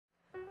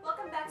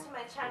to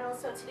my channel.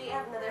 So today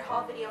I have another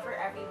haul video for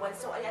everyone.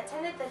 So I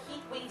attended the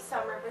Heatwave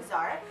Summer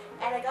Bazaar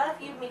and I got a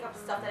few makeup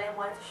stuff that I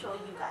wanted to show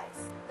you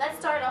guys. Let's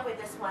start off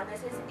with this one.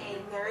 This is a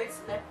Nerd's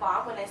lip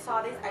balm. When I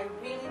saw this, I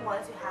really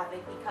wanted to have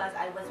it because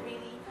I was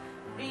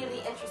really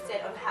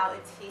interested on how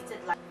it tasted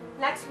like.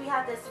 Next, we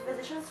have this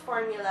Physicians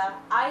Formula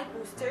Eye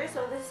Booster.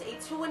 So this is a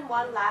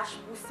 2-in-1 lash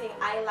boosting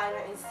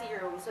eyeliner and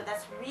serum. So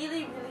that's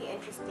really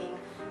interesting.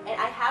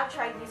 And I have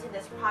tried using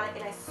this product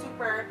and I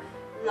super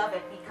love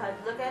it because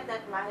look at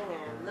that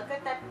liner, look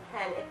at that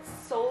pen. It's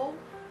so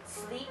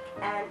sleek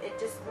and it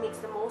just makes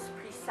the most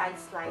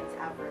precise lines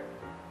ever.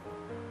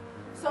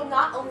 So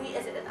not only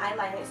is it an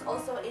eyeliner, it's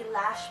also a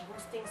lash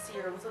boosting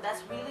serum. So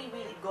that's really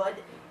good,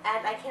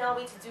 and I cannot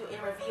wait to do a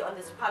review on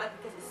this product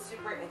because it's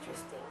super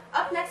interesting.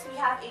 Up next, we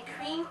have a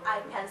cream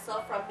eye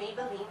pencil from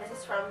Maybelline. This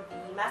is from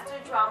the Master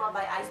Drama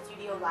by Eye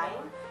Studio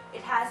line.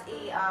 It has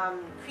a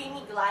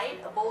creamy glide,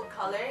 a bold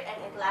color,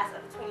 and it lasts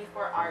up to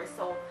 24 hours.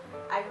 So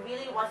I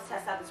really want to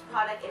test out this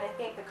product, and I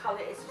think the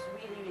color is just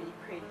really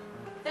pretty.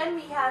 Then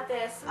we have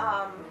this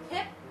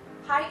Hip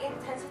High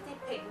Intensity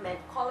Pigment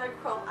Color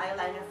Chrome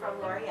Eyeliner from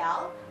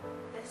L'Oreal.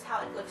 This is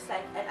how it looks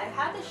like, and I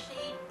have the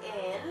shade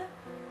in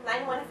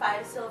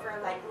 915 Silver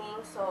Lightning.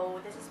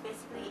 So this is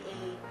basically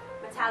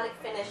a metallic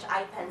finish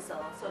eye pencil,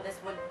 so this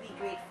would be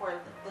great for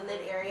the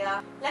lid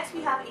area. Next,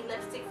 we have a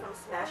lipstick from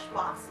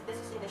Smashbox. This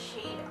is in the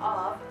shade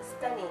of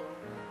Stunning.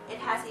 It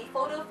has a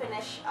photo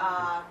finish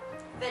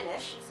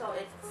so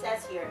it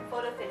says here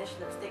photo finish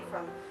lipstick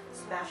from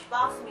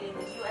Smashbox, made in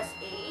the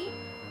USA.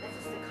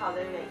 This is the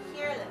color right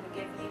here. Let me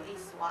give you a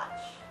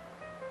swatch.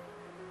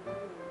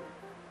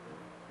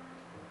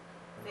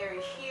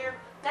 Very sheer.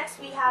 Next,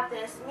 we have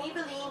this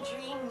Maybelline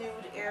Dream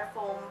Nude Air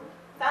Foam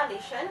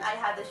Foundation. I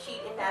have the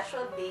shade in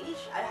Natural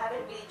Beige. I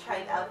haven't really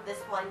tried out this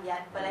one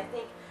yet, but I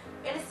think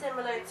it is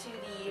similar to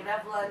the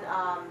Revlon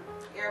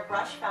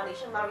Airbrush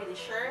Foundation. I'm not really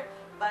sure,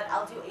 but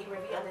I'll do a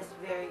review on this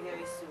very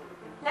soon.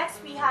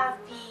 Next, we have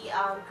the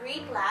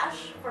Great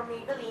Lash from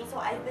Maybelline. So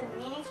I've been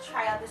meaning to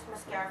try out this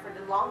mascara for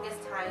the longest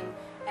time,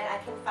 and I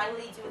can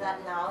finally do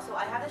that now. So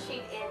I have the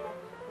shade in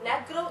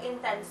Negro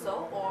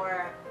Intenso,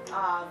 or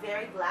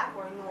Very Black,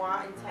 or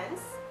Noir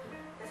Intense.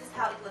 This is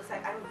how it looks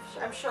like.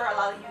 I'm sure a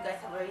lot of you guys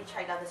have already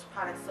tried out this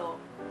product, so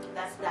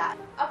that's that.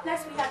 Up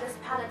next, we have this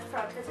palette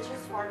from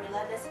Physicians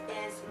Formula. This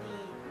is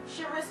the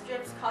Shimmer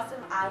Strips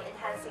Custom Eye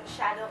Enhancing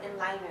Shadow and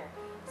Liner.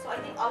 So I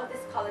think all of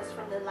these colors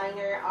from the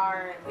liner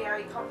are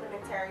very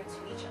complementary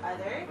to each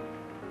other.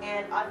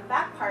 And on the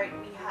back part,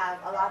 we have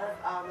a lot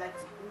of like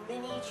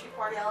mini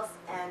tutorials,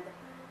 and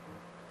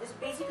it's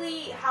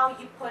basically how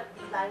you put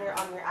the liner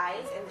on your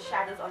eyes and the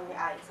shadows on your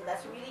eyes. So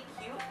that's really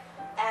cute.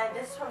 And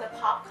this is from the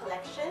Pop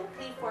collection,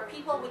 for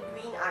people with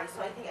green eyes.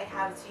 So I think I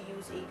have to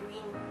use a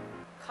green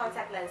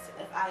contact lens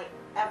if I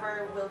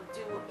ever will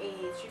do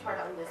a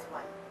tutorial on this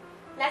one.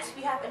 Next,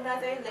 we have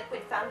another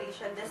liquid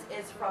foundation. This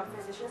is from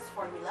Physicians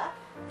Formula.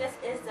 This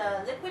is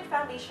the Liquid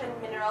Foundation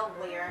Mineral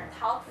Wear,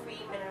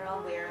 Talc-Free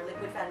Mineral Wear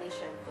Liquid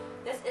Foundation.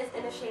 This is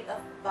in the shade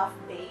of Buff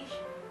Beige,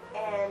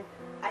 and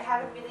I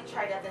haven't really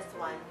tried out this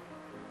one.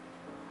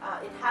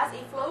 It has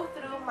a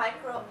flow-through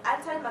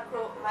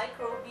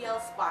antimicrobial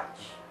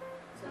sponge.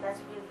 So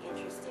that's really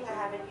interesting. I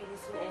haven't really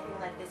seen anything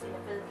like this in the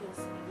Philippines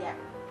yet.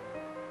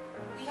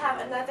 We have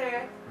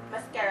another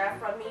mascara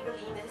from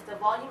Maybelline. This is the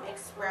Volume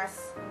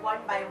Express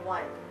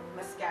 1x1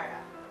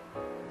 mascara.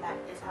 That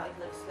is how it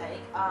looks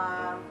like.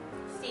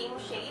 Same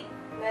shade,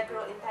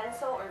 Negro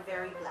Intenso or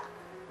Very Black.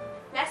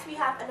 Next, we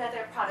have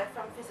another product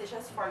from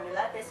Physicians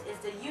Formula. This is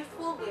the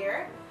Youthful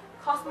Wear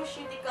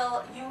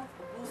Cosmeceutical Youth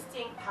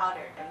Boosting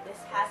Powder. And this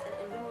has an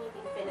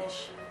illuminating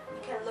finish.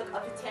 You can look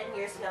up to 10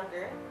 years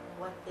younger,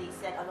 what they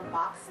said on the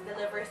box.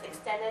 Delivers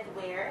extended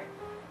wear.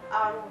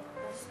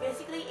 This is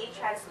basically a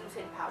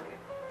translucent powder.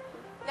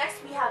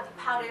 Next, we have the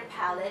powder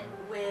palette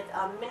with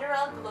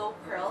Mineral Glow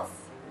Pearls.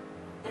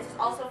 This is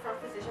also from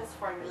Physicians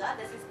Formula.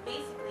 This is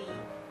basically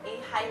a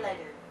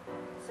highlighter.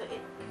 So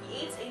it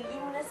creates a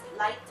luminous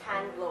light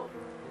tan glow.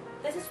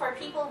 This is for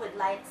people with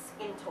light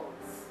skin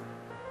tones.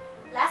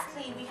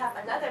 Lastly, we have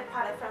another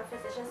product from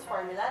Physicians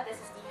Formula. This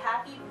is the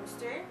Happy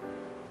Booster.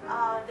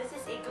 This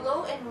is a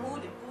glow and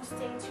mood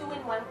boosting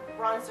 2-in-1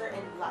 bronzer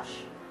and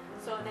blush.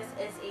 So this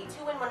is a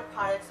 2-in-1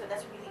 product, so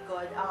that's really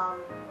good.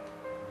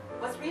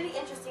 What's really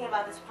interesting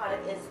about this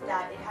product is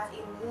that it has a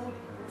mood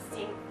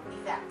boosting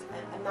effect.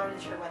 I'm not really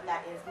sure what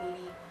that is.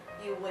 Maybe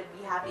you would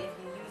be happy if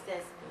you use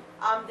this.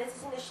 This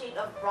is in the shade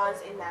of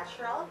Bronze and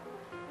Natural.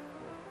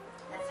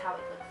 That's how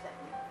it looks like.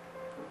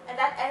 And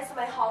that ends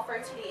my haul for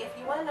today. If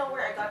you want to know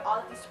where I got all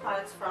of these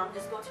products from,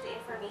 just go to the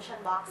information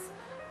box.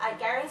 I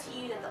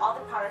guarantee you that all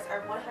the products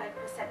are 100%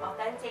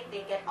 authentic.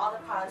 They get all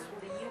the products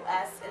from the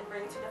US and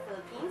bring it to the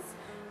Philippines.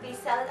 They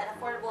sell it at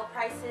affordable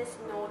prices,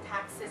 no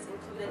taxes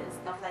included and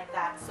stuff like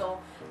that. So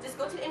just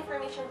go to the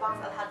information box.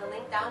 I'll have the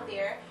link down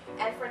there.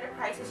 And for the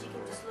prices, you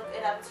can just look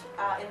it up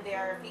in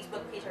their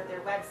Facebook page or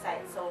their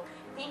website. So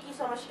thank you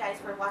so much, guys,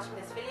 for watching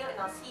this video, and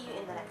I'll see you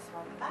in the next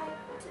one. Bye.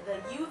 The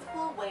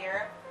Youthful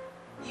Wear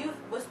Youth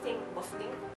Boosting